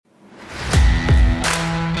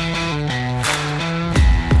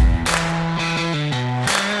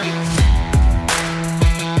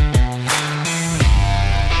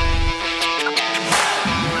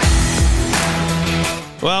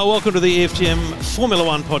welcome to the EFTM Formula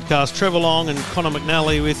One podcast. Trevor Long and Connor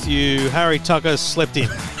McNally with you. Harry Tucker slept in.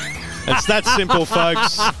 It's that simple,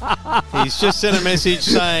 folks. He's just sent a message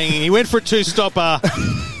saying he went for a two-stopper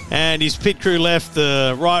and his pit crew left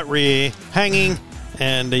the right rear hanging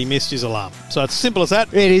and he missed his alarm. So it's simple as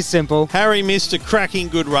that. It is simple. Harry missed a cracking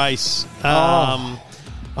good race. I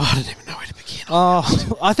don't even know where to begin.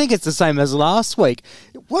 I think it's the same as last week.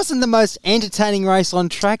 It wasn't the most entertaining race on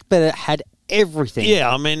track, but it had everything.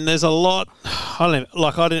 Yeah, I mean, there's a lot.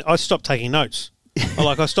 I stopped taking notes.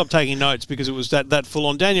 I stopped taking notes because it was that full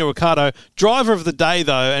on. Daniel Ricciardo, driver of the day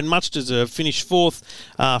though, and much deserved, finished fourth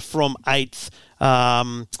from eighth.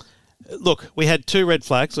 Look, we had 2 red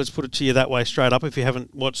flags. Let's put it to you that way straight up. If you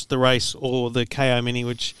haven't watched the race or the KO Mini,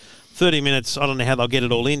 which 30 minutes, I don't know how they'll get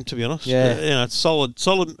it all in, to be honest. Yeah. It's solid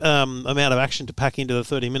amount of action to pack into the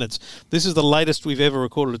 30 minutes. This is the latest we've ever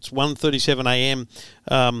recorded. It's 1:37 a.m.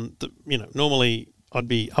 Normally I'd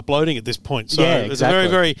be uploading at this point. So exactly. It's a very,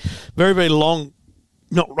 very, very, very long,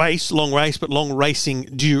 not long race, but long racing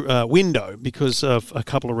window because of a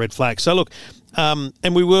couple of red flags. So look,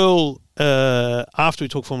 and we will, after we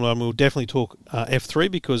talk Formula 1, we'll definitely talk F3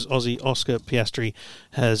 because Aussie Oscar Piastri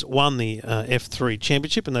has won the F3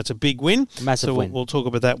 championship, and that's a big win. Massive win. We'll talk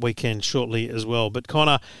about that weekend shortly as well. But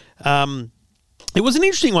Connor, it was an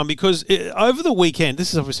interesting one because over the weekend,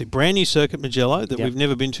 this is obviously a brand new circuit, Mugello, that we've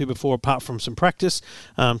never been to before apart from some practice,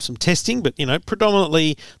 some testing, but,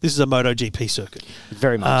 predominantly this is a MotoGP circuit.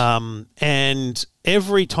 Very much. And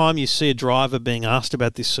every time you see a driver being asked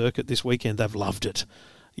about this circuit this weekend, they've loved it.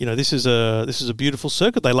 This is a beautiful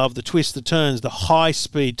circuit. They love the twists, the turns, the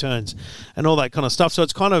high-speed turns, and all that kind of stuff. So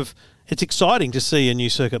it's exciting to see a new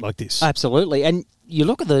circuit like this. Absolutely. And you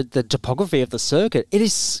look at the topography of the circuit, it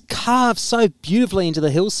is carved so beautifully into the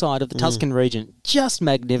hillside of the Tuscan region. Just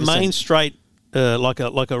magnificent. Main straight, like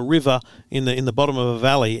a river in the bottom of a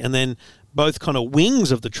valley, and then both kind of wings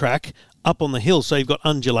of the track up on the hill, so you've got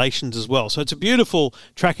undulations as well. So it's a beautiful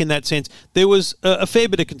track in that sense. There was a fair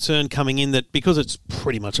bit of concern coming in that because it's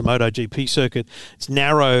pretty much a MotoGP circuit, it's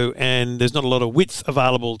narrow and there's not a lot of width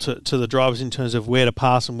available to the drivers in terms of where to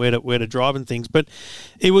pass and where to drive and things. But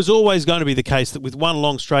it was always going to be the case that with one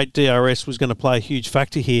long straight, DRS was going to play a huge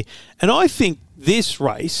factor here. And I think this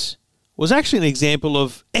race was actually an example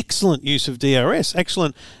of excellent use of DRS,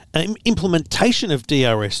 excellent implementation of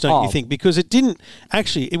DRS, don't you think? Because it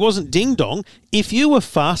wasn't ding-dong. If you were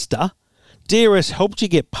faster, DRS helped you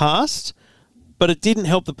get past, but it didn't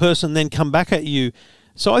help the person then come back at you.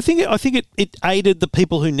 So I think it aided the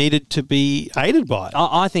people who needed to be aided by it.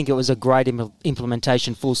 I think it was a great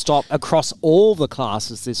implementation, full stop, across all the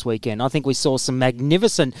classes this weekend. I think we saw some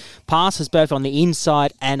magnificent passes both on the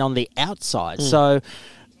inside and on the outside. So...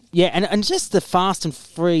 yeah, and just the fast and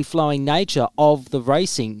free-flowing nature of the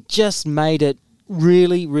racing just made it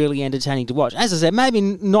really, really entertaining to watch. As I said, maybe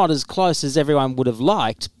not as close as everyone would have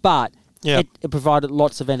liked, but it provided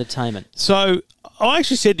lots of entertainment. So I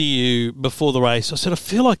actually said to you before the race, I said, I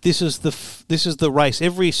feel like this is the race.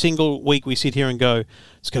 Every single week we sit here and go,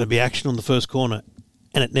 it's going to be action on the first corner,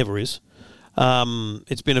 and it never is.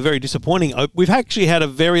 It's been a very disappointing. We've actually had a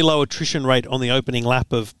very low attrition rate on the opening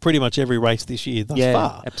lap of pretty much every race this year thus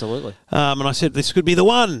far. Yeah, absolutely. And I said this could be the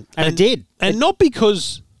one, and it did. And not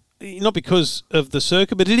because of the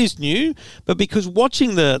circuit, but it is new. But because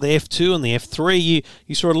watching the F2 and the F3,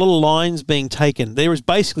 you saw a little lines being taken. There is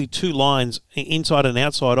basically 2 lines inside and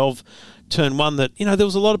outside of turn 1 that there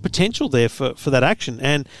was a lot of potential there for that action,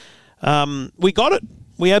 and we got it.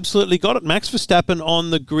 We absolutely got it. Max Verstappen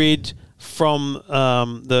on the grid. From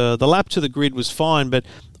the lap to the grid was fine, but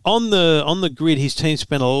on the grid, his team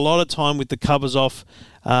spent a lot of time with the covers off,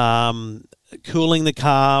 cooling the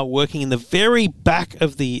car, working in the very back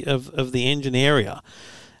of the engine area,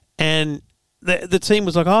 and the team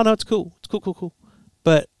was like, "Oh no, it's cool, cool."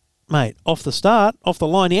 But mate, off the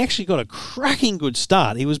line, he actually got a cracking good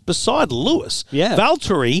start. He was beside Lewis. Yeah,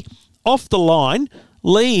 Valtteri off the line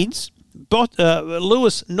leads. But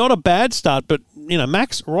Lewis, not a bad start, but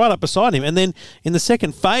Max right up beside him, and then in the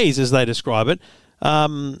second phase, as they describe it,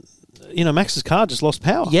 Max's car just lost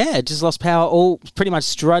power. Yeah, it just lost power all pretty much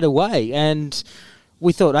straight away, and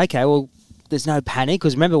we thought, okay, well, there's no panic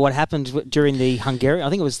because remember what happened during the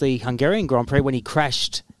Hungarian Grand Prix when he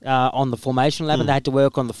crashed on the formation lap, and they had to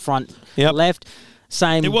work on the front left.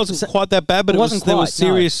 It wasn't quite that bad, but there was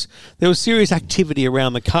serious activity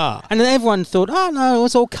around the car. And then everyone thought, oh, no, it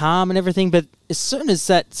was all calm and everything. But as soon as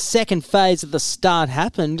that second phase at the start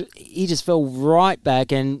happened, he just fell right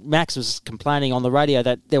back, and Max was complaining on the radio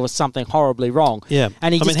that there was something horribly wrong. Yeah.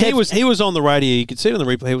 And he was on the radio. You could see it on the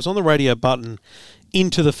replay. He was on the radio button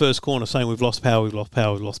into the first corner saying we've lost power.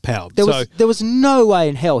 There was no way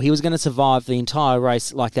in hell he was going to survive the entire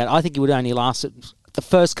race like that. I think he would only last the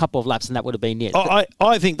first couple of laps, and that would have been it.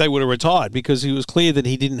 I think they would have retired because it was clear that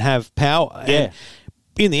he didn't have power. Yeah. And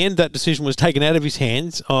in the end, that decision was taken out of his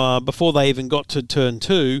hands before they even got to turn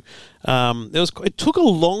 2. It took a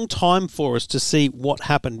long time for us to see what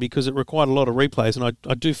happened because it required a lot of replays, and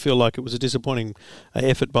I do feel like it was a disappointing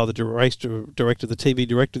effort by the race director, the TV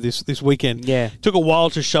director this weekend. Yeah. It took a while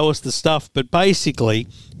to show us the stuff, but basically,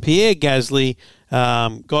 Pierre Gasly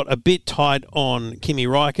got a bit tight on Kimi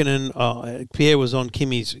Räikkönen. Pierre was on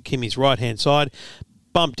Kimi's right-hand side,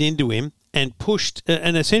 bumped into him, and pushed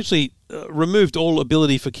and essentially removed all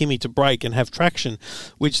ability for Kimi to brake and have traction,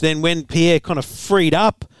 which then when Pierre kind of freed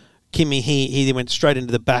up Kimi, he then went straight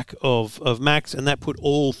into the back of Max, and that put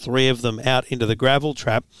all three of them out into the gravel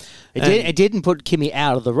trap. It didn't put Kimi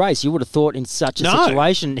out of the race. You would have thought in such a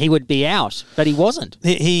situation he would be out, but he wasn't.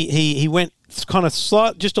 He went kind of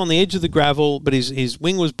just on the edge of the gravel, but his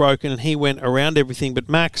wing was broken, and he went around everything. But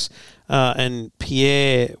Max and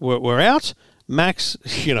Pierre were out. Max,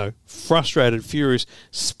 frustrated, furious,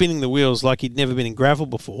 spinning the wheels like he'd never been in gravel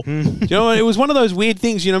before. It was one of those weird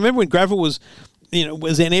things. Remember when gravel was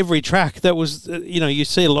in every track? That was, you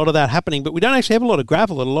see a lot of that happening, but we don't actually have a lot of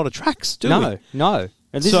gravel at a lot of tracks, do we? No.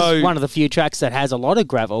 And this is one of the few tracks that has a lot of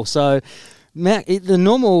gravel. So the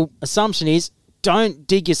normal assumption is don't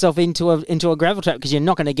dig yourself into a gravel trap because you're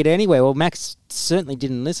not going to get anywhere. Well, Max certainly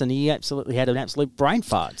didn't listen. He absolutely had an absolute brain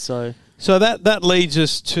fart. So that leads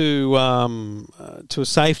us to a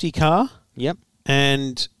safety car. Yep.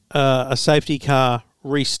 And a safety car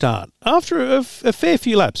restart after a fair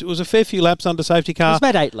few laps. It was a fair few laps under safety car. It was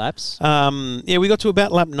about 8 laps. We got to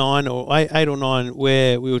about lap 9 or 8 or 9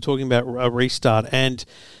 where we were talking about a restart, and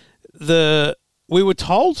we were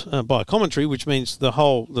told by a commentary, which means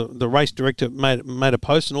the race director made a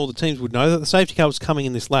post, and all the teams would know that the safety car was coming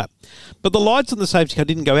in this lap. But the lights on the safety car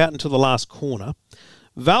didn't go out until the last corner.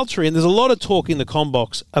 Valtteri, and there's a lot of talk in the comm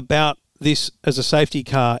box about this as a safety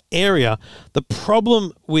car area. The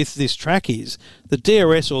problem with this track is the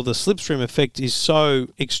DRS or the slipstream effect is so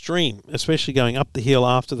extreme, especially going up the hill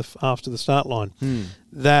after the start line,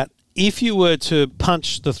 that if you were to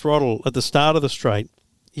punch the throttle at the start of the straight,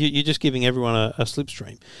 you're just giving everyone a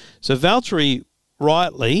slipstream. So Valtteri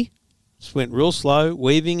rightly just went real slow,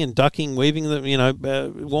 weaving and ducking, warming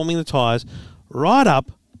the tyres right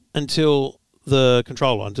up until the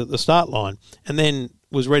control line, to the start line, and then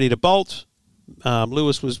was ready to bolt.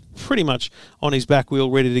 Lewis was pretty much on his back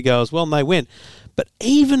wheel, ready to go as well, and they went. But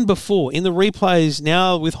even before, in the replays,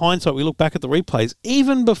 now with hindsight, we look back at the replays,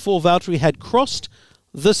 even before Valtteri had crossed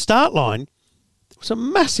the start line, there was a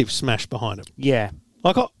massive smash behind him. Yeah.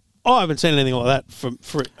 Like, I haven't seen anything like that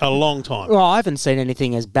for a long time. Well, I haven't seen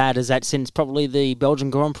anything as bad as that since probably the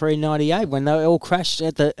Belgian Grand Prix '98 when they all crashed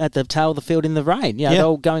at the tail of the field in the rain. They're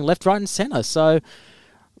all going left, right, and centre. So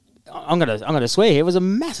I'm gonna swear here, it was a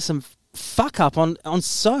massive fuck up on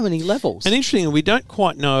so many levels. And interestingly, we don't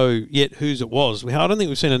quite know yet whose it was. I don't think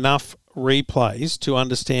we've seen enough replays to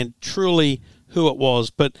understand truly who it was,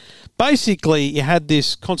 but basically you had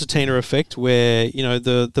this concertina effect where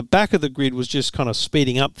the back of the grid was just kind of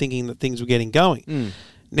speeding up, thinking that things were getting going.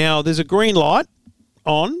 Now there's a green light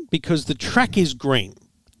on because the track is green.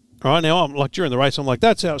 All right, now I'm like, during the race, I'm like,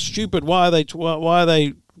 that's how stupid. Why are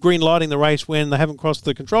they green lighting the race when they haven't crossed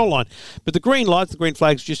the control line? But the green lights, the green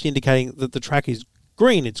flags, just indicating that the track is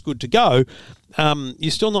green. It's good to go.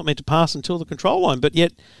 You're still not meant to pass until the control line, but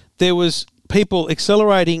yet there was people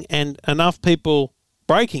accelerating and enough people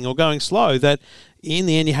braking or going slow that in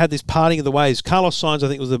the end you had this parting of the ways. Carlos Sainz, I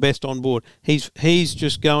think, was the best on board. He's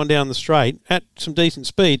just going down the straight at some decent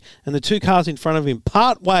speed, and the two cars in front of him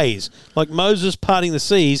part ways, like Moses parting the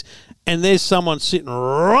seas, and there's someone sitting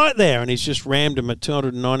right there, and he's just rammed him at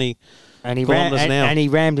 290 kilometres an hour. And he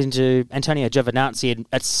rammed into Antonio Giovinazzi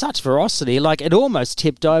at such ferocity, like it almost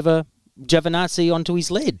tipped over Giovinazzi onto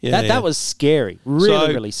his lid. That was scary.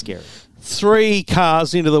 Really scary. 3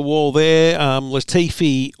 cars into the wall there.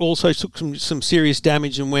 Latifi also took some serious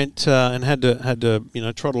damage and went and had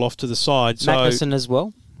to trottle off to the side. Magnussen as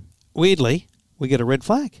well. Weirdly, we get a red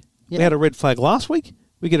flag. Yeah. We had a red flag last week.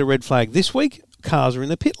 We get a red flag this week. Cars are in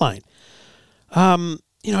the pit lane.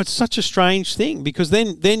 It's such a strange thing because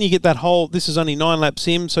then you get that whole, this is only 9-lap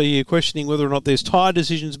sim, so you're questioning whether or not there's tyre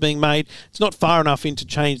decisions being made. It's not far enough in to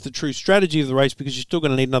change the true strategy of the race because you're still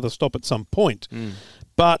going to need another stop at some point.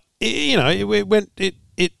 But it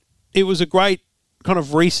was a great kind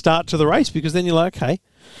of restart to the race because then you're like,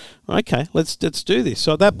 okay, let's do this.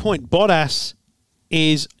 So at that point, Bottas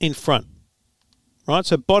is in front, right?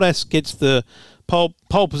 So Bottas gets the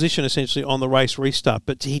pole position essentially on the race restart.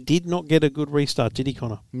 But he did not get a good restart, did he,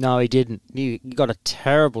 Connor? No, he didn't. He got a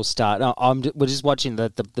terrible start. We're just watching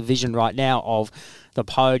the vision right now of the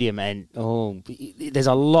podium, and there's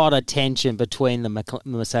a lot of tension between the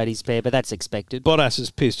Mercedes pair, but that's expected. Bottas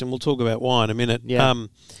is pissed, and we'll talk about why in a minute. Yeah.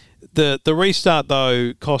 The restart,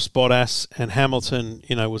 though, cost Bottas, and Hamilton,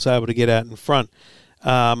 was able to get out in front.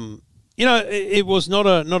 It was not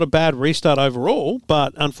a bad restart overall,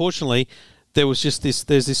 but unfortunately, there's this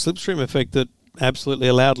slipstream effect that absolutely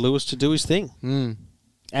allowed Lewis to do his thing.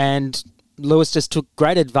 And Lewis just took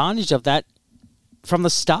great advantage of that from the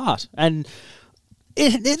start. And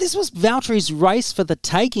this was Valtteri's race for the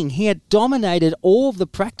taking. He had dominated all of the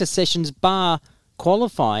practice sessions bar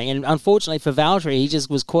qualifying, and unfortunately for Valtteri, he just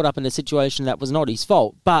was caught up in a situation that was not his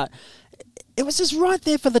fault. But it was just right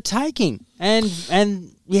there for the taking. And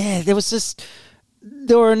yeah, there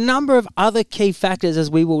were a number of other key factors,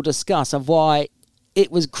 as we will discuss, of why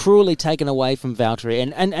it was cruelly taken away from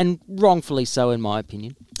Valtteri, and wrongfully so, in my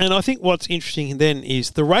opinion. And I think what's interesting then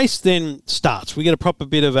is the race then starts. We get a proper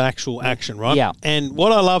bit of actual action, right? Yeah. And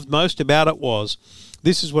what I loved most about it was,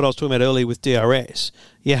 this is what I was talking about earlier with DRS.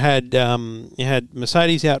 You had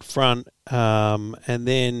Mercedes out front, and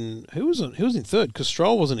then who was in third? Because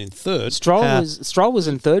Stroll wasn't in third. Stroll was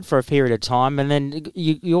in third for a period of time, and then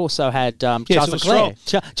you also had Charles Leclerc.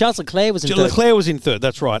 Charles Leclerc was in third. Leclerc was in third.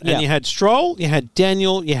 That's right. Yeah. And you had Stroll, you had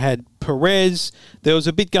Daniel, you had Perez. There was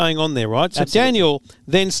a bit going on there, right? So Absolutely. Daniel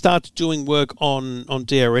then starts doing work on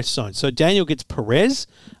DRS zones. So Daniel gets Perez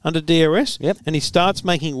under DRS, Yep. and he starts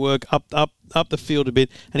making work up the field a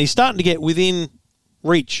bit, and he's starting to get within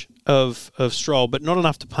reach of Stroll, but not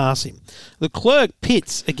enough to pass him. Leclerc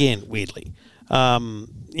pits again, weirdly. A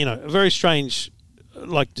very strange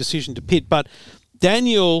decision to pit, but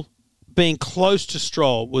Daniel being close to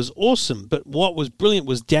Stroll was awesome. But what was brilliant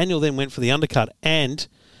was Daniel then went for the undercut and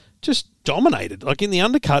just dominated. Like in the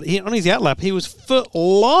undercut, on his outlap, he was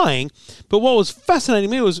flying. But what was fascinating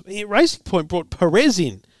to me was Racing Point brought Perez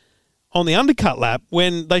in on the undercut lap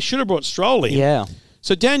when they should have brought Stroll in. Yeah.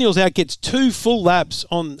 So Daniel's out, gets 2 full laps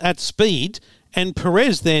at speed, and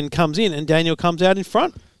Perez then comes in, and Daniel comes out in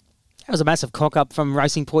front. That was a massive cock-up from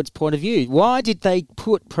Racing Point's point of view. Why did they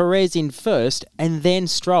put Perez in first and then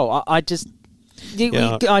Stroll? I don't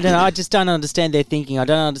know. I just don't understand their thinking. I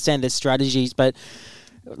don't understand their strategies. But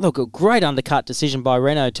look, a great undercut decision by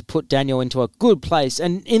Renault to put Daniel into a good place.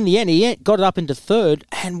 And in the end, he got it up into third.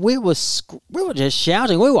 And we were just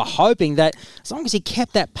shouting. We were hoping that as long as he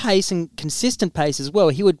kept that pace and consistent pace as well,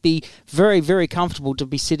 he would be very, very comfortable to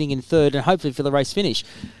be sitting in third and hopefully for the race finish.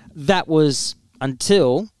 That was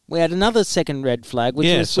until we had another second red flag, which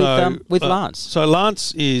was with Lance. So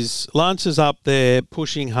Lance is up there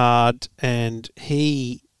pushing hard, and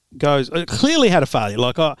he clearly had a failure.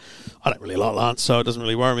 Like I don't really like Lance, so it doesn't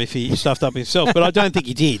really worry me if he stuffed up himself. But I don't think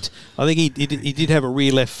he did. I think he did have a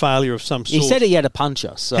rear left failure of some sort. He said he had a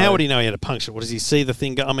puncture. So how would he know he had a puncture? What does he see the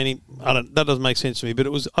thing go? I mean, that doesn't make sense to me. But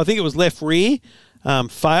I think it was left rear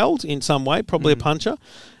failed in some way, probably a puncture,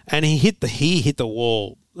 and he hit the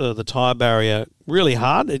wall. The tyre barrier really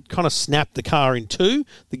hard. It kind of snapped the car in two.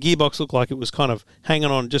 The gearbox looked like it was kind of hanging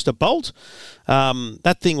on just a bolt.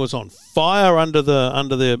 That thing was on fire under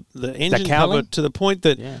the engine cover to the point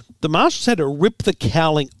that the marshals had to rip the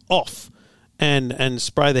cowling off and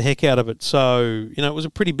spray the heck out of it. So, it was a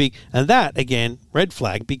pretty big... And that, again, red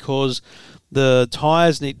flag, because the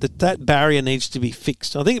tyres that barrier needs to be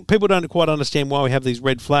fixed. I think people don't quite understand why we have these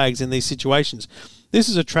red flags in these situations. This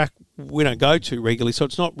is a track we don't go to regularly, so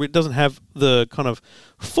it doesn't have the kind of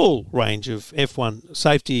full range of F1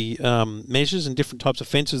 safety measures and different types of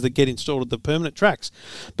fences that get installed at the permanent tracks.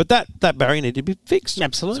 But that barrier needed to be fixed.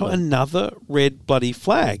 Absolutely. So another red bloody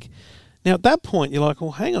flag. Now at that point, you're like,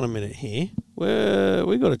 well, hang on a minute here.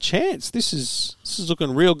 We got a chance. This is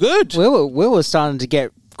looking real good. We were starting to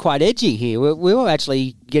get quite edgy here. We were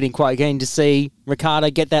actually getting quite keen to see Ricciardo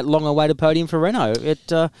get that long-awaited podium for Renault.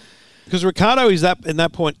 Because Ricciardo is at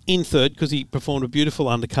that point in third because he performed a beautiful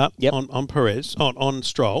undercut on Perez, on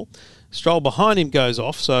Stroll. Stroll behind him goes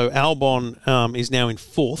off, so Albon is now in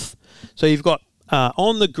fourth. So you've got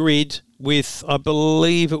on the grid with, I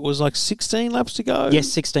believe it was like 16 laps to go. Yes,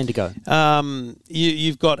 16 to go.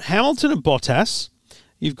 You've got Hamilton and Bottas.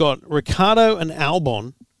 You've got Ricciardo and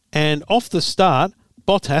Albon. And off the start,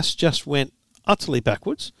 Bottas just went utterly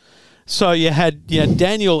backwards. So you had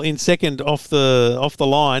Daniel in second off the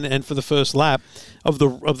line, and for the first lap of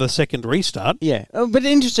the second restart. Yeah, but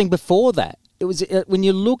interesting. Before that, it was when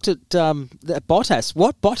you looked at Bottas.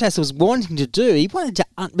 What Bottas was wanting to do, he wanted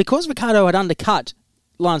to because Ricciardo had undercut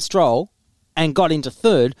Lance Stroll and got into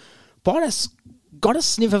third. Bottas got a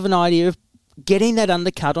sniff of an idea of getting that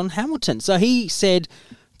undercut on Hamilton. So he said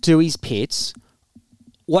to his pits,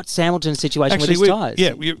 what's Hamilton's situation with his tyres?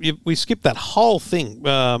 Yeah, we skipped that whole thing,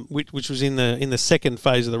 which was in the second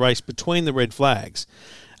phase of the race between the red flags,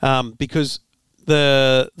 because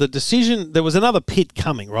the decision, there was another pit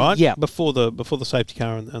coming, right? Yeah. Before the safety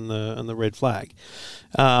car and the red flag.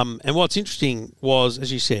 And what's interesting was,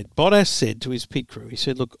 as you said, Bottas said to his pit crew, he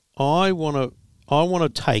said, "Look, I want to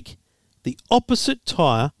take the opposite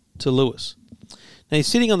tyre to Lewis." Now he's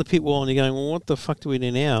sitting on the pit wall and you're going, "Well, what the fuck do we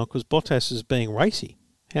do now? Because Bottas is being racy.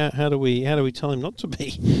 How do we tell him not to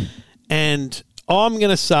be?" And I'm going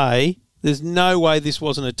to say there's no way this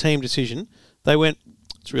wasn't a team decision. They went,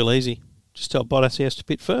 "It's real easy. Just tell Bottas he has to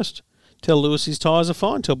pit first. Tell Lewis his tyres are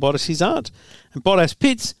fine. Tell Bottas his aren't." And Bottas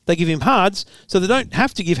pits, they give him hards, so they don't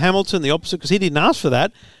have to give Hamilton the opposite because he didn't ask for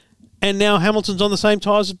that. And now Hamilton's on the same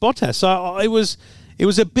tyres as Bottas. So it was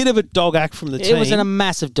a bit of a dog act from the team. It was a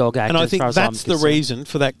massive dog act. And I think that's the reason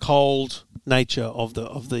for that cold nature of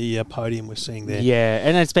the podium we're seeing there. Yeah,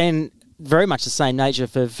 and it's been very much the same nature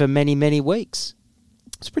for many, many weeks.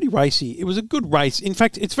 It's pretty racy. It was a good race. In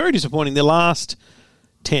fact, it's very disappointing. The last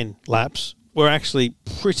 10 laps were actually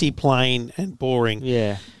pretty plain and boring.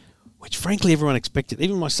 Yeah. Which, frankly, everyone expected.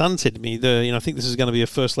 Even my son said to me, I think this is going to be a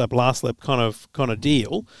first lap, last lap kind of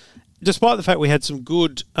deal. Despite the fact we had some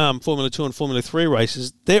good Formula 2 and Formula 3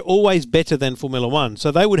 races, they're always better than Formula 1.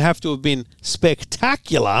 So they would have to have been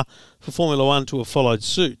spectacular for Formula 1 to have followed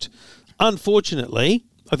suit. Unfortunately,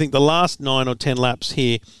 I think the last 9 or 10 laps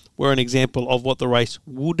here were an example of what the race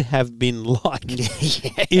would have been like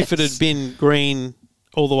if it had been green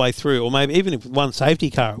all the way through, or maybe even if one safety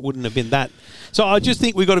car, it wouldn't have been that. So I just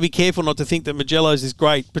think we've got to be careful not to think that Mugello's this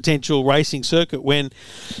great potential racing circuit when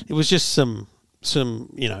it was just some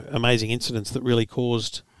amazing incidents that really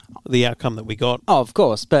caused the outcome that we got. Oh, of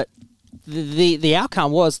course, but the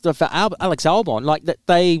outcome was for Alex Albon, like that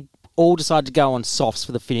they all decided to go on softs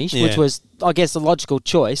for the finish, which was, I guess, a logical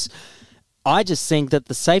choice. I just think that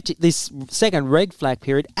this second red flag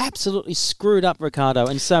period absolutely screwed up Ricciardo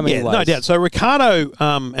in so many ways. No doubt. So Ricciardo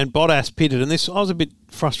and Bottas pitted, and this I was a bit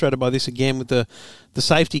frustrated by this again with the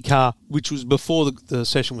safety car, which was before the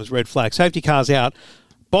session was red flag. Safety car's out.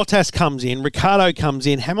 Bottas comes in. Ricciardo comes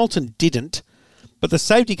in. Hamilton didn't, but the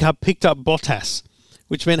safety car picked up Bottas,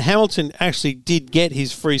 which meant Hamilton actually did get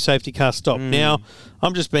his free safety car stop. Now,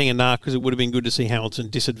 I'm just being a narc because it would have been good to see Hamilton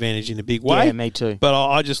disadvantaged in a big way. Yeah, me too. But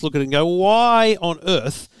I just look at it and go, why on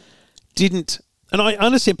earth didn't... And I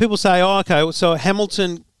understand people say, oh, okay, so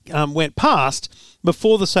Hamilton went past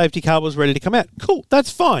before the safety car was ready to come out. Cool,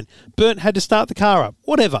 that's fine. Burnt had to start the car up,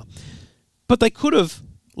 whatever. But they could have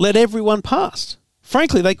let everyone past.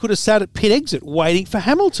 Frankly, they could have sat at pit exit waiting for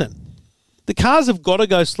Hamilton. The cars have got to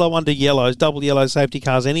go slow under yellows, double yellow safety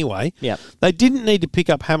cars anyway. Yep. They didn't need to pick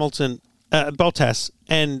up Bottas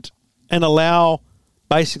and allow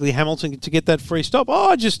basically Hamilton to get that free stop.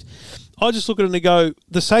 I just look at it and go,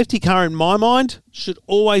 the safety car in my mind should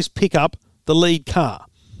always pick up the lead car.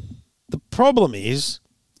 The problem is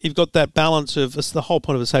you've got that balance of, the whole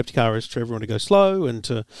point of a safety car is for everyone to go slow and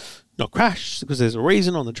to not crash because there's a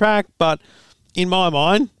reason on the track, but in my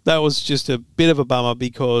mind, that was just a bit of a bummer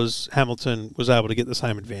because Hamilton was able to get the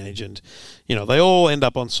same advantage. And, they all end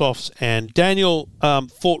up on softs. And Daniel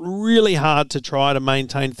fought really hard to try to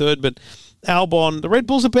maintain third. But Albon, the Red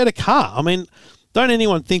Bull's a better car. I mean, don't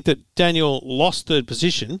anyone think that Daniel lost third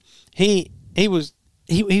position. He's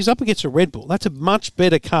up against a Red Bull. That's a much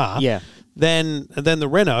better car than the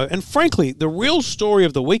Renault. And frankly, the real story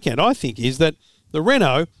of the weekend, I think, is that the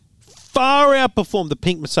Renault far outperformed the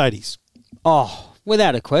pink Mercedes. Oh,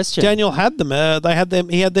 without a question. Daniel had them.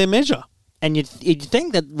 He had their measure. And you'd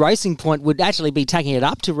think that Racing Point would actually be taking it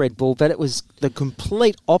up to Red Bull, but it was the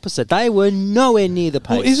complete opposite. They were nowhere near the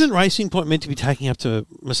pace. Well, isn't Racing Point meant to be taking up to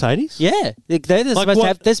Mercedes? Yeah, they're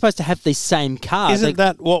supposed to have the same car. Isn't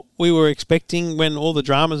that what we were expecting when all the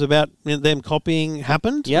dramas about them copying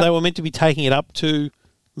happened? Yep. They were meant to be taking it up to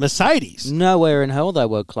Mercedes. Nowhere in hell they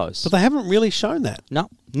were close. But they haven't really shown that. No,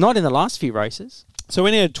 not in the last few races. So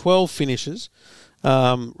when he had 12 finishes,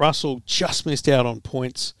 Russell just missed out on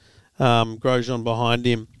points. Grosjean behind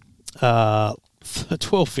him.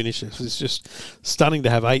 12 finishes. It's just stunning to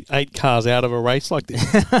have eight cars out of a race like this.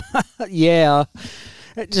 Yeah.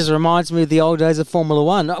 It just reminds me of the old days of Formula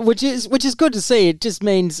One, which is good to see. It just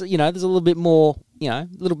means, there's a little bit more,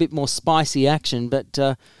 spicy action.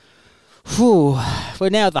 But we're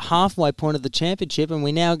now at the halfway point of the championship, and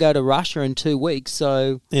we now go to Russia in 2 weeks.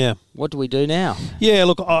 So, what do we do now? Yeah,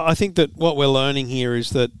 look, I think that what we're learning here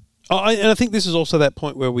is that, and I think this is also that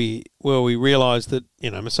point where we realise that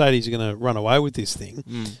Mercedes are going to run away with this thing.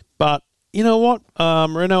 But you know what?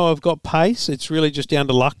 Renault have got pace. It's really just down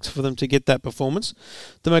to luck for them to get that performance.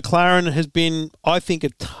 The McLaren has been, I think, a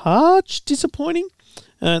touch disappointing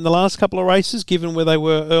in the last couple of races, given where they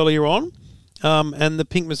were earlier on. And the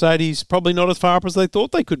pink Mercedes probably not as far up as they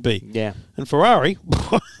thought they could be. Yeah. And Ferrari,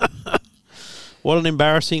 what an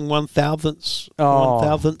embarrassing 1,000th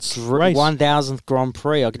race. 1,000th Grand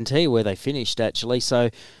Prix. I can tell you where they finished, actually. So,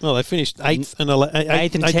 well, they finished 8th and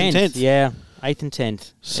 10th. Yeah, 8th and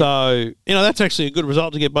 10th. So, that's actually a good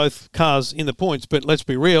result to get both cars in the points. But let's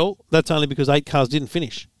be real, that's only because 8 cars didn't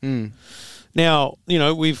finish. Now,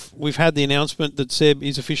 we've had the announcement that Seb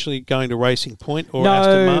is officially going to Racing Point or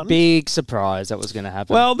Aston Martin. No big surprise that was going to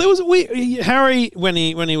happen. Well, there was Harry when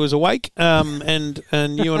he was awake, and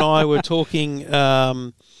you and I were talking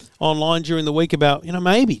online during the week about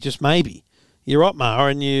maybe, just maybe, you're Otmar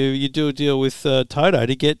and you do a deal with Toto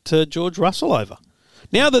to get George Russell over.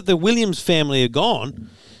 Now that the Williams family are gone,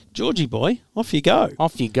 Georgie boy, off you go.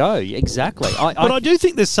 Off you go, exactly. But I do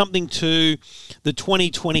think there's something to the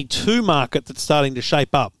 2022 market that's starting to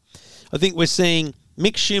shape up. I think we're seeing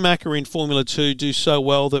Mick Schumacher in Formula 2 do so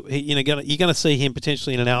well that you're going to see him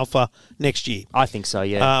potentially in an Alfa next year. I think so,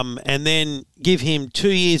 yeah. And then give him 2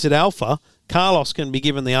 years at Alfa. Carlos can be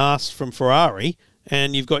given the arse from Ferrari,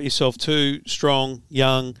 and you've got yourself 2 strong,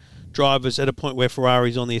 young drivers at a point where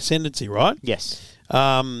Ferrari's on the ascendancy, right? Yes.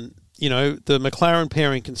 The McLaren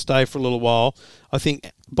pairing can stay for a little while. I think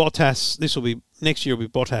Bottas, next year will be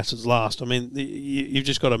Bottas's last. I mean, you've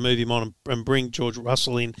just got to move him on and bring George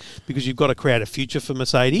Russell in because you've got to create a future for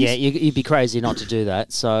Mercedes. Yeah, you'd be crazy not to do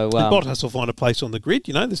that. So and Bottas will find a place on the grid.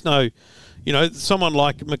 There's no, someone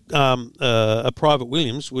like a private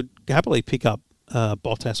Williams would happily pick up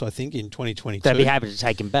Bottas, I think, in 2022. They'd be happy to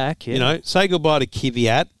take him back. Yeah. Say goodbye to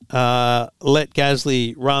Kvyat. Let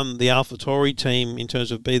Gasly run the AlphaTauri team in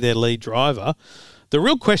terms of be their lead driver. The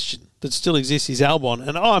real question that still exists is Albon,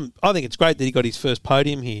 and I think it's great that he got his first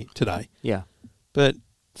podium here today. Yeah, but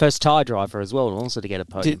first tyre driver as well, also to get a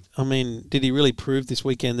podium. Did he really prove this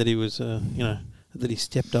weekend that he was, that he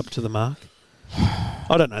stepped up to the mark?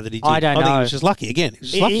 I don't know that he did. I don't know. I think he was just lucky again.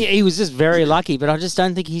 He was just very lucky, but I just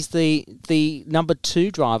don't think he's the number 2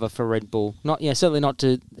 driver for Red Bull. Certainly not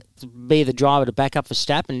to be the driver to back up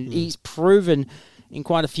Verstappen. He's proven in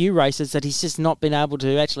quite a few races that he's just not been able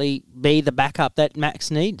to actually be the backup that Max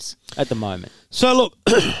needs at the moment. So look,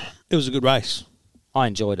 it was a good race. I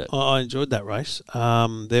enjoyed it. I enjoyed that race.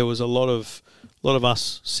 There was a lot of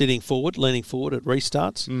us leaning forward at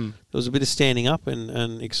restarts. There was a bit of standing up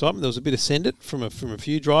and excitement. There was a bit of send it from a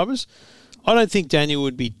few drivers. I don't think Daniel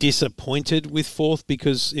would be disappointed with 4th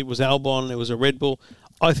because it was Albon, it was a Red Bull.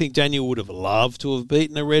 I think Daniel would have loved to have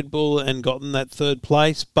beaten a Red Bull and gotten that 3rd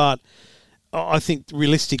place, but I think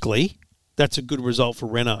realistically that's a good result for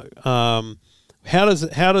Renault. Have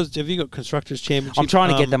you got Constructors' Championship? I'm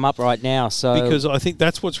trying to get them up right now. Because I think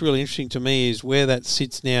that's what's really interesting to me is where that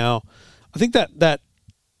sits now. I think that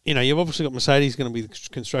you've obviously got Mercedes going to be the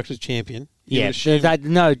Constructors' Champion. Yeah,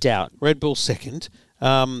 no doubt. Red Bull 2nd.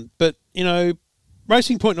 But,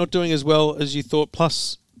 Racing Point not doing as well as you thought,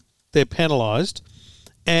 plus they're penalised.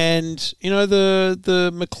 And,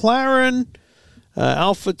 the McLaren,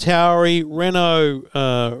 AlphaTauri, Renault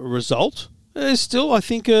result is still, I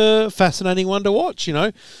think, a fascinating one to watch,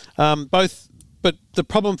 But the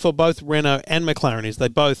problem for both Renault and McLaren is they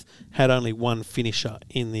both had only one finisher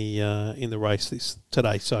in the race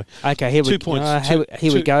today. So okay, here 2 points.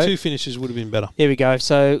 Here we go. 2 finishes would have been better. Here we go.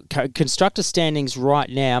 So constructor standings right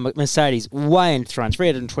now: Mercedes way in front,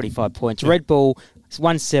 325 points. Red Bull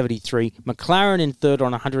 173. McLaren in 3rd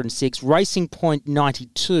on 106. Racing Point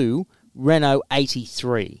 92. Renault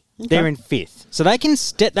 83. Okay. They're in 5th, so they can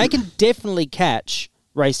definitely catch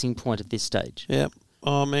Racing Point at this stage. Yeah.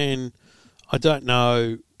 I mean, I don't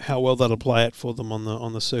know how well that'll play out for them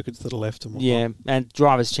on the circuits that are left and whatnot. Yeah, and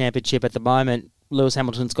Drivers' Championship at the moment, Lewis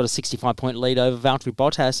Hamilton's got a 65-point lead over Valtteri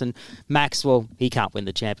Bottas, and Max, well, he can't win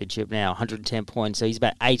the championship now, 110 points, so he's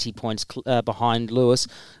about 80 points behind Lewis.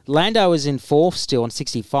 Lando is in 4th still on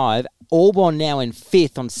 65. Albon now in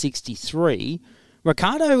 5th on 63.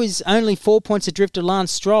 Ricciardo is only 4 points adrift of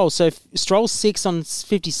Lance Stroll, so Stroll's 6 on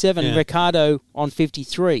 57, Ricciardo on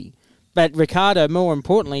 53. But Ricciardo, more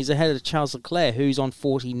importantly, is ahead of Charles Leclerc, who's on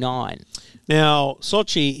 49. Now,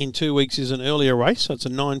 Sochi in 2 weeks is an earlier race, so it's a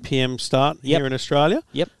 9 p.m. start here in Australia.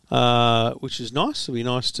 Yep. Which is nice. It'll be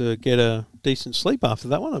nice to get a decent sleep after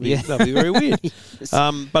that one. That'll be very weird. Yes.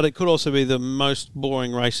 But it could also be the most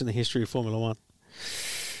boring race in the history of Formula One.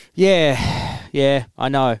 Yeah, I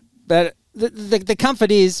know. But the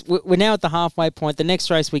comfort is we're now at the halfway point. The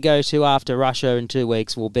next race we go to after Russia in 2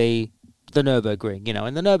 weeks will be the Nürburgring,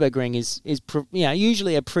 and the Nürburgring is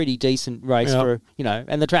usually a pretty decent race for,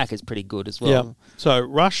 and the track is pretty good as well. Yeah. So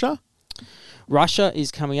Russia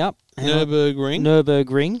is coming up.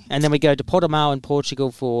 Nürburgring. And then we go to Portimao in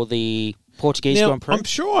Portugal for the Portuguese Grand Prix. I'm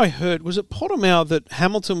sure I heard, was it Portimao that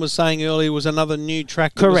Hamilton was saying earlier was another new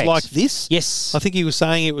track that Correct. was like this? Yes. I think he was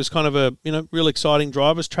saying it was kind of a, real exciting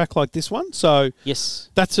driver's track like this one. So yes,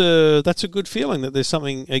 that's a good feeling that there's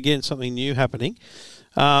something new happening.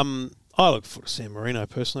 I look forward to San Marino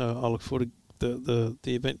personally. I look forward to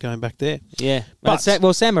the event going back there. Yeah. But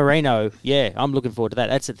San Marino, I'm looking forward to that.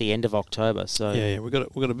 That's at the end of October. So yeah, we've got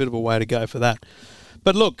a bit of a way to go for that.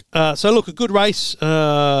 But look, a good race,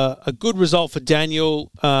 a good result for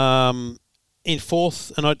Daniel in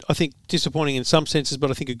fourth, and I think disappointing in some senses,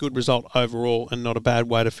 but I think a good result overall and not a bad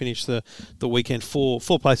way to finish the weekend. Four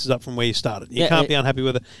places up from where you started. You can't be unhappy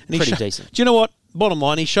with it. And pretty decent. Do you know what? Bottom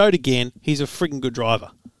line, he showed again he's a freaking good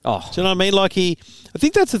driver. Oh. Do you know what I mean? Like I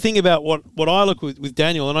think that's the thing about what I look with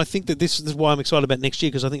Daniel, and I think that this is why I'm excited about next year,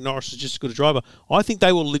 because I think Norris is just as good a driver. I think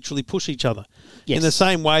they will literally push each other in the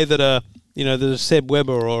same way that that a Seb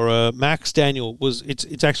Webber or a Max Daniel was.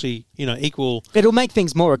 It's actually equal. It'll make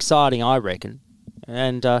things more exciting, I reckon.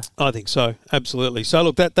 And I think so, absolutely. So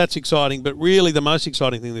look, that's exciting, but really the most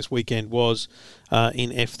exciting thing this weekend was in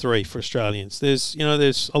F3 for Australians. There's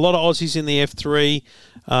a lot of Aussies in the F3.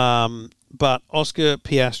 But Oscar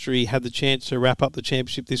Piastri had the chance to wrap up the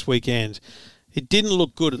championship this weekend. It didn't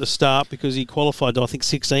look good at the start because he qualified, I think,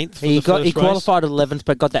 16th for the first race. He qualified 11th,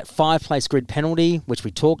 but got that 5-place grid penalty, which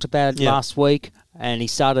we talked about last week, and he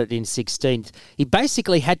started in 16th. He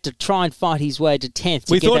basically had to try and fight his way to 10th.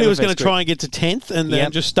 We thought he was going to try and get to 10th and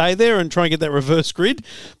then just stay there and try and get that reverse grid,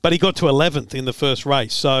 but he got to 11th in the first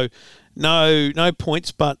race. So no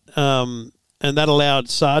points, but... and that allowed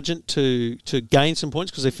Sargent to gain some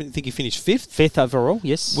points because I think he finished 5th. 5th overall,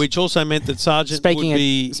 yes. Which also meant that Sargent would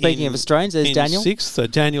be Speaking of Australians, there's Daniel. 6th. So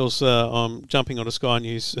Daniel's jumping on a Sky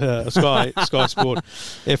News, Sky Sport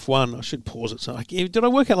F1. I should pause it. So did I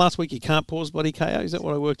work out last week you can't pause bloody KO? Is that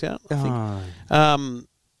what I worked out? I think.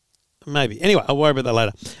 Maybe. Anyway, I'll worry about that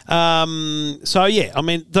later.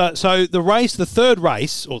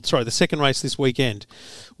 The second race this weekend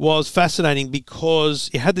was fascinating because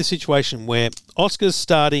it had this situation where Oscar's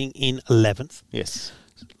starting in 11th. Yes.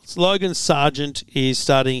 Logan Sargent is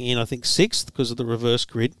starting in, I think, 6th because of the reverse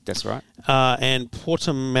grid. That's right. And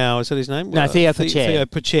Portimao, is that his name? No, Theo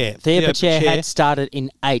Pourchaire. Theo Pourchaire had started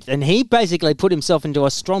in 8th, and he basically put himself into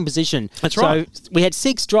a strong position. That's right. So we had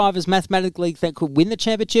 6 drivers mathematically that could win the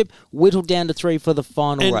championship, whittled down to 3 for the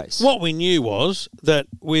final race. What we knew was that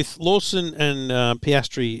with Lawson and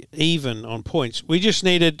Piastri even on points, we just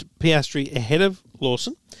needed Piastri ahead of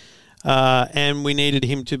Lawson. And we needed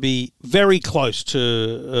him to be very close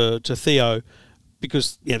to Theo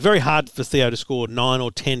because, very hard for Theo to score 9 or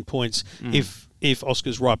 10 points if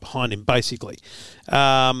Oscar's right behind him, basically.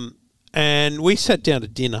 And we sat down to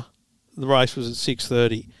dinner. The race was at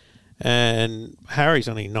 6:30, and Harry's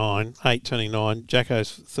only 8 turning 9.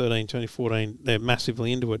 Jacko's 13, turning 14. They're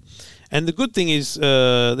massively into it. And the good thing is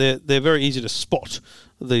they're very easy to spot,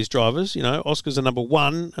 these drivers. Oscar's a number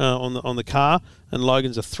 1 on the car, and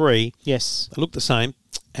Logan's a 3. Yes. They look the same.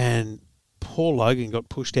 And poor Logan got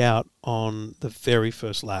pushed out on the very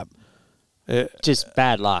first lap. Just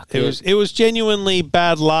bad luck. It was genuinely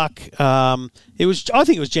bad luck. I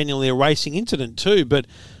think it was genuinely a racing incident too, but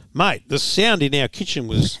mate, the sound in our kitchen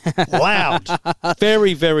was loud.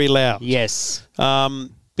 Very, very loud. Yes.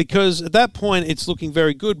 Because at that point it's looking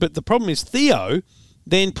very good, but the problem is Theo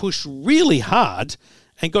then pushed really hard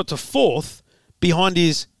and got to 4th behind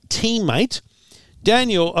his teammate.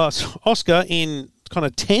 Oscar in kind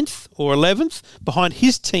of 10th or 11th behind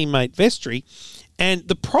his teammate Vestry. And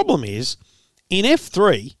the problem is, in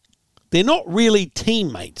F3, they're not really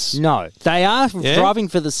teammates. No, they are driving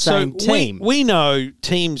for the same team. We know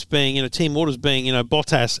teams being, team orders being,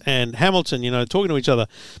 Bottas and Hamilton, talking to each other.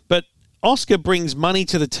 But Oscar brings money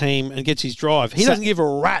to the team and gets his drive. He doesn't give a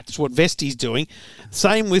rat's what Vesti's doing.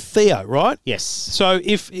 Same with Theo, right? Yes. So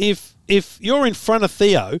if you're in front of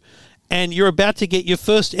Theo and you're about to get your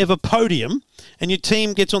first ever podium and your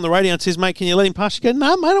team gets on the radio and says, mate, can you let him pass? You go,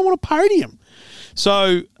 no, mate, I don't want a podium.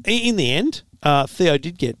 So in the end, Theo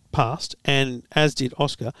did get passed, and as did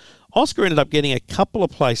Oscar. Oscar ended up getting a couple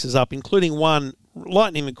of places up, including one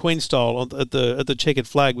Lightning McQueen style at the checkered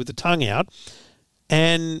flag with the tongue out.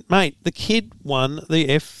 And, mate, the kid won the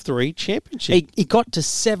F3 championship. He got to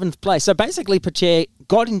 7th place. So basically, Pourchaire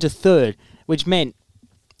got into 3rd, which meant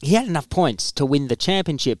he had enough points to win the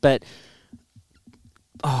championship. But,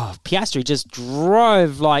 Piastri just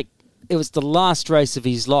drove like it was the last race of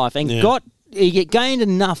his life and got he gained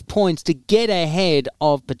enough points to get ahead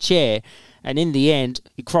of Pacher, and in the end,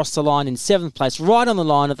 he crossed the line in 7th place, right on the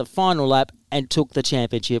line at the final lap, and took the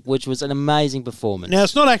championship, which was an amazing performance. Now,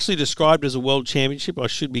 it's not actually described as a world championship, I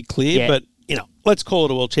should be clear, but, let's call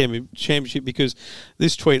it a world championship because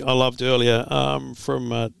this tweet I loved earlier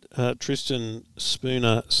from Tristan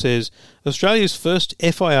Spooner says, Australia's first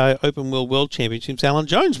FIA Open Wheel World Championship, Alan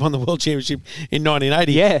Jones won the World Championship in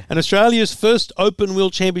 1980. Yeah. And Australia's first Open Wheel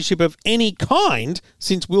Championship of any kind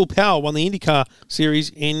since Will Power won the IndyCar Series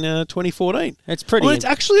in 2014. It's pretty. Well, it's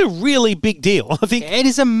actually a really big deal. I think it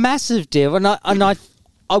is a massive deal, and I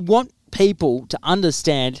want people to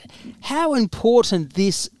understand how important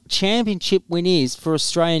this championship win is for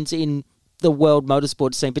Australians in the world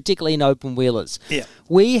motorsport scene, particularly in open wheelers. Yeah.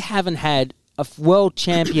 We haven't had a world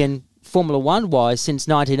champion Formula One-wise since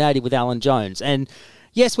 1980 with Alan Jones. And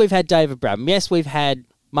yes, we've had David Brabham. Yes, we've had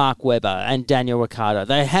Mark Webber and Daniel Ricciardo.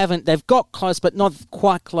 They've got close, but not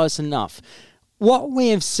quite close enough. What we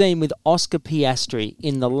have seen with Oscar Piastri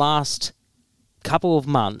in the last couple of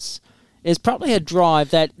months is probably a driver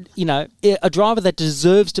that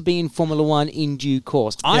deserves to be in Formula One in due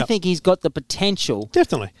course. I think he's got the potential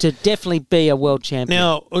to definitely be a world champion.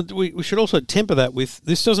 Now, we should also temper that with,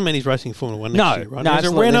 this doesn't mean he's racing Formula One next year, right? No,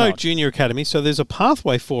 there's a Renault Junior Academy, so there's a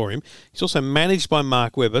pathway for him. He's also managed by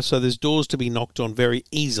Mark Webber, so there's doors to be knocked on very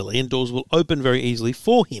easily, and doors will open very easily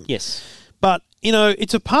for him. Yes. But,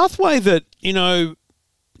 it's a pathway that,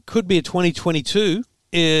 could be a 2022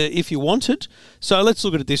 if you wanted. So let's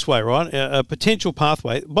look at it this way, right? A potential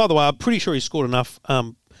pathway. By the way, I'm pretty sure he scored enough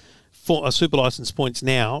for a super license points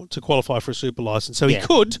now to qualify for a super license. So he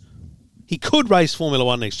could race Formula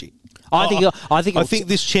One next year. I think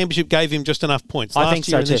this championship gave him just enough points. I think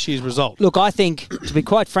so year too. This year's result. Look, I think, to be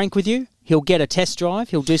quite frank with you, he'll get a test drive.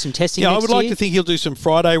 He'll do some testing next year. I would like to think he'll do some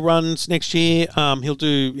Friday runs next year. He'll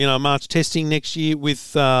do March testing next year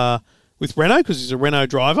with Renault because he's a Renault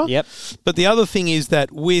driver. Yep. But the other thing is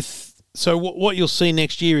that what you'll see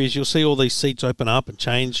next year is you'll see all these seats open up and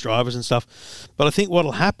change drivers and stuff. But I think what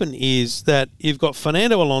will happen is that you've got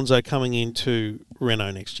Fernando Alonso coming into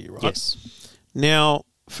Renault next year, right? Yes. Now,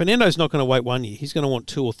 Fernando's not going to wait 1 year. He's going to want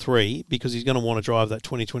 2 or 3 because he's going to want to drive that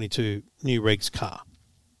 2022 new regs car,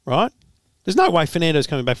 right? There's no way Fernando's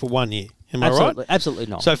coming back for 1 year. Am I right? Absolutely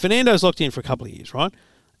not. So Fernando's locked in for a couple of years, right?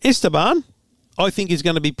 Esteban, I think, is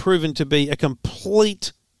going to be proven to be a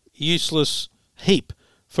complete useless heap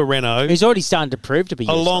for Renault. He's already starting to prove to be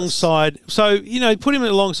useless. Put him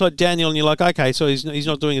alongside Daniel and you're like, okay, so he's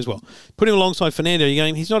not doing as well. Put him alongside Fernando, you're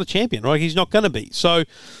going, he's not a champion, right? He's not going to be. So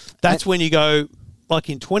that's when you go, like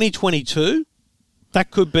in 2022, that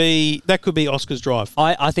could be Oscar's drive.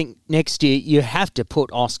 I think next year you have to put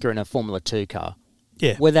Oscar in a Formula 2 car.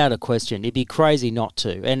 Yeah. Without a question. It'd be crazy not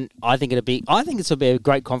to. And I think this will be a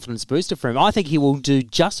great confidence booster for him. I think he will do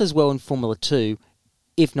just as well in Formula 2,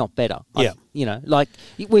 if not better. Yeah.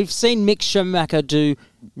 We've seen Mick Schumacher do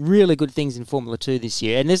really good things in Formula 2 this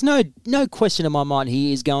year. And there's no question in my mind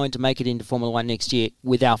he is going to make it into Formula 1 next year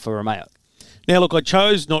with Alfa Romeo. Now, look, I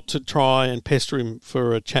chose not to try and pester him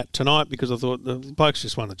for a chat tonight because I thought the bloke's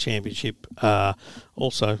just won the championship.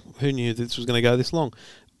 Also, who knew this was going to go this long?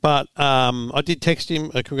 But I did text him,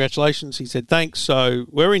 congratulations. He said thanks. So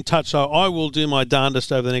we're in touch. So I will do my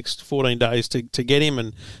darndest over the next 14 days to get him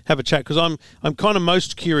and have a chat because I'm kind of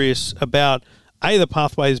most curious about the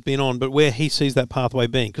pathway has been on, but where he sees that pathway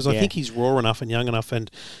being. Because I think he's raw enough and young enough and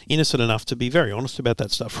innocent enough to be very honest about that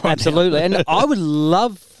stuff right Absolutely. now. And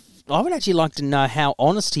I would actually like to know how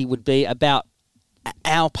honest he would be about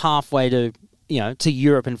our pathway to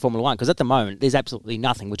Europe and Formula One, because at the moment there's absolutely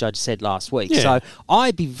nothing, which I just said last week. Yeah. So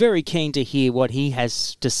I'd be very keen to hear what he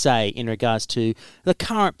has to say in regards to the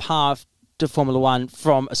current path to Formula One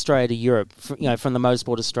from Australia to Europe, from the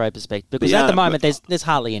Motorsport Australia perspective. Because at the moment there's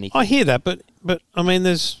hardly anything. I hear that, but I mean,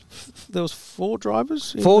 there was 4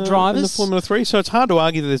 drivers. In the Formula 3, so it's hard to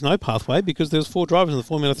argue that there's no pathway because there's 4 drivers in the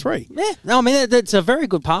Formula 3. Yeah, no, I mean that's a very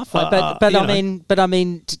good pathway, but I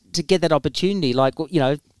mean to get that opportunity,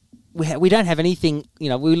 we don't have anything, we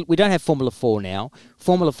don't have Formula 4 now.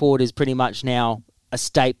 Formula Ford is pretty much now a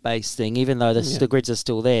state-based thing, even though the grids are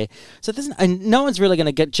still there. So and no one's really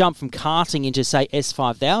going to jump from karting into, say,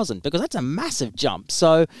 S5000 because that's a massive jump.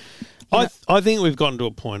 So I think we've gotten to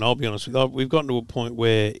a point, I'll be honest with you, we've gotten to a point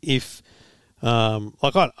where if, I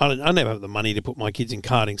never have the money to put my kids in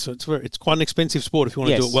karting, so it's quite an expensive sport if you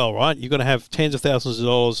want to do it well, right? You've got to have tens of thousands of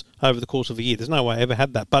dollars over the course of a year. There's no way I ever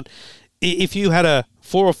had that. But if you had a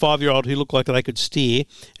 4 or 5 year old who looked like they could steer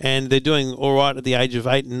and they're doing all right at the age of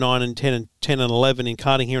 8 and 9 and 10 and 11 in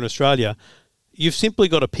karting here in Australia, you've simply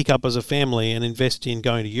got to pick up as a family and invest in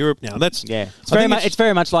going to Europe now. That's It's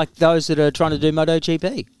very much like those that are trying to do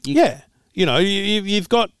MotoGP.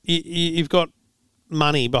 You've got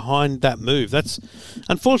money behind that move. That's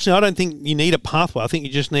unfortunately, I don't think you need a pathway. I think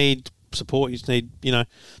you just need support. You just need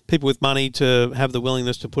people with money to have the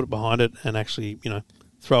willingness to put it behind it and actually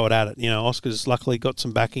throw it at it. Oscar's luckily got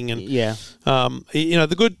some backing, and the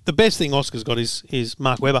best thing Oscar's got is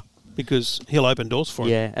Mark Webber, because he'll open doors for him.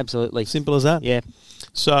 Yeah, absolutely. Simple as that. Yeah.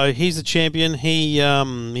 So he's the champion. He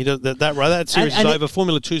does that series is over.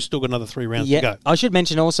 Formula 2's still got another 3 rounds to go. I should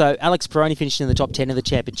mention also Alex Peroni finished in the top 10 of the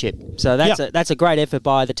championship. So that's a great effort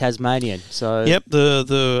by the Tasmanian. So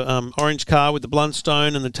the orange car with the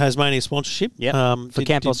Bluntstone and the Tasmania sponsorship. For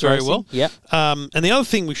Campos did very Racing. well. Yep. And the other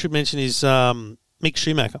thing we should mention is Mick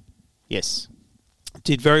Schumacher. Yes.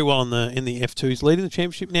 Did very well in the F2. He's leading the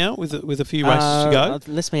championship now with a few races to go.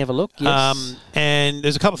 Let me have a look. Yes. And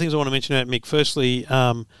there's a couple of things I want to mention about Mick. Firstly,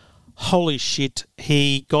 holy shit,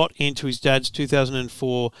 he got into his dad's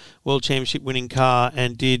 2004 World Championship winning car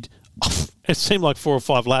and did, it seemed like 4 or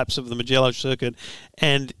 5 laps of the Mugello circuit,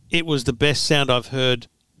 and it was the best sound I've heard,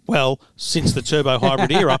 since the turbo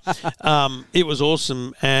hybrid era. It was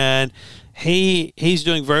awesome, and he's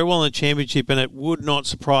doing very well in the championship, and it would not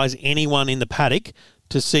surprise anyone in the paddock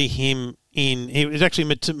to see him in. It was actually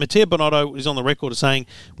Matteo Binotto is on the record as saying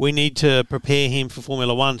we need to prepare him for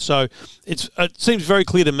Formula One. So it seems very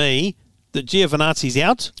clear to me that Giovinazzi's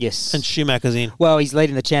out, yes, and Schumacher's in. Well, he's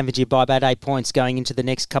leading the championship by about 8 points going into the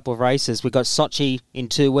next couple of races. We've got Sochi in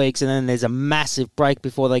 2 weeks, and then there's a massive break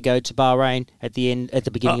before they go to Bahrain at the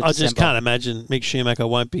beginning of December. I just can't imagine Mick Schumacher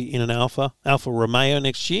won't be in an Alfa Romeo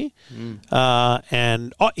next year.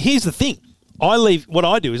 And here's the thing: what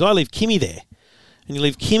I do is I leave Kimi there, and you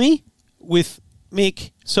leave Kimi with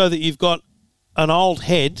Mick so that you've got an old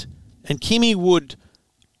head, and Kimi would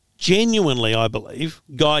genuinely, I believe,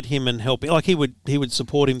 guide him and help him. Like he would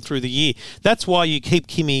support him through the year. That's why you keep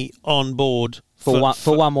Kimi on board for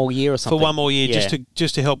one more year or something. For one more year,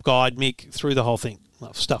 just to help guide Mick through the whole thing.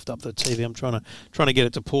 I've stuffed up the TV. I'm trying to get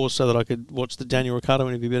it to pause so that I could watch the Daniel Ricciardo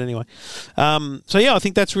interview. But anyway, I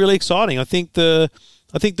think that's really exciting. I think the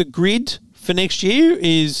grid for next year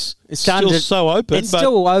is still so open. It's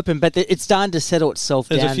still open, but it's starting to settle itself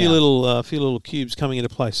down. There's a few little cubes coming into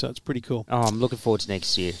place, so it's pretty cool. Oh, I'm looking forward to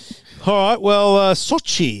next year. All right, well,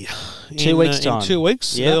 Sochi 2 weeks time. In 2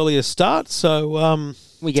 weeks, earlier start. So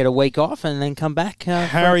we get a week off and then come back.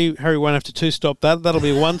 Harry won't have to 2-stop that. That'll be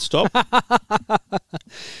a 1-stop.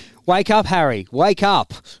 Wake up, Harry. Wake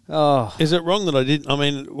up. Oh. Is it wrong that I didn't? I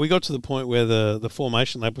mean, we got to the point where the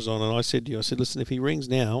formation lap was on, and I said to you, listen, if he rings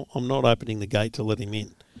now, I'm not opening the gate to let him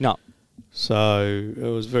in. No. So it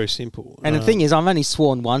was very simple. And the thing is, I've only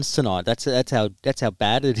sworn once tonight. That's how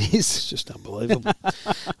bad it is. It's just unbelievable.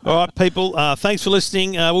 All right, people. Thanks for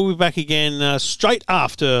listening. We'll be back again straight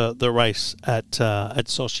after the race at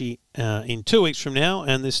Sochi in 2 weeks from now,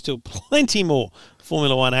 and there's still plenty more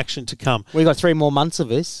Formula One action to come. We've got 3 more months of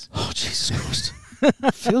this. Oh, Jesus Christ.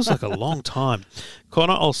 Feels like a long time.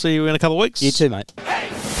 Connor, I'll see you in a couple of weeks. You too, mate.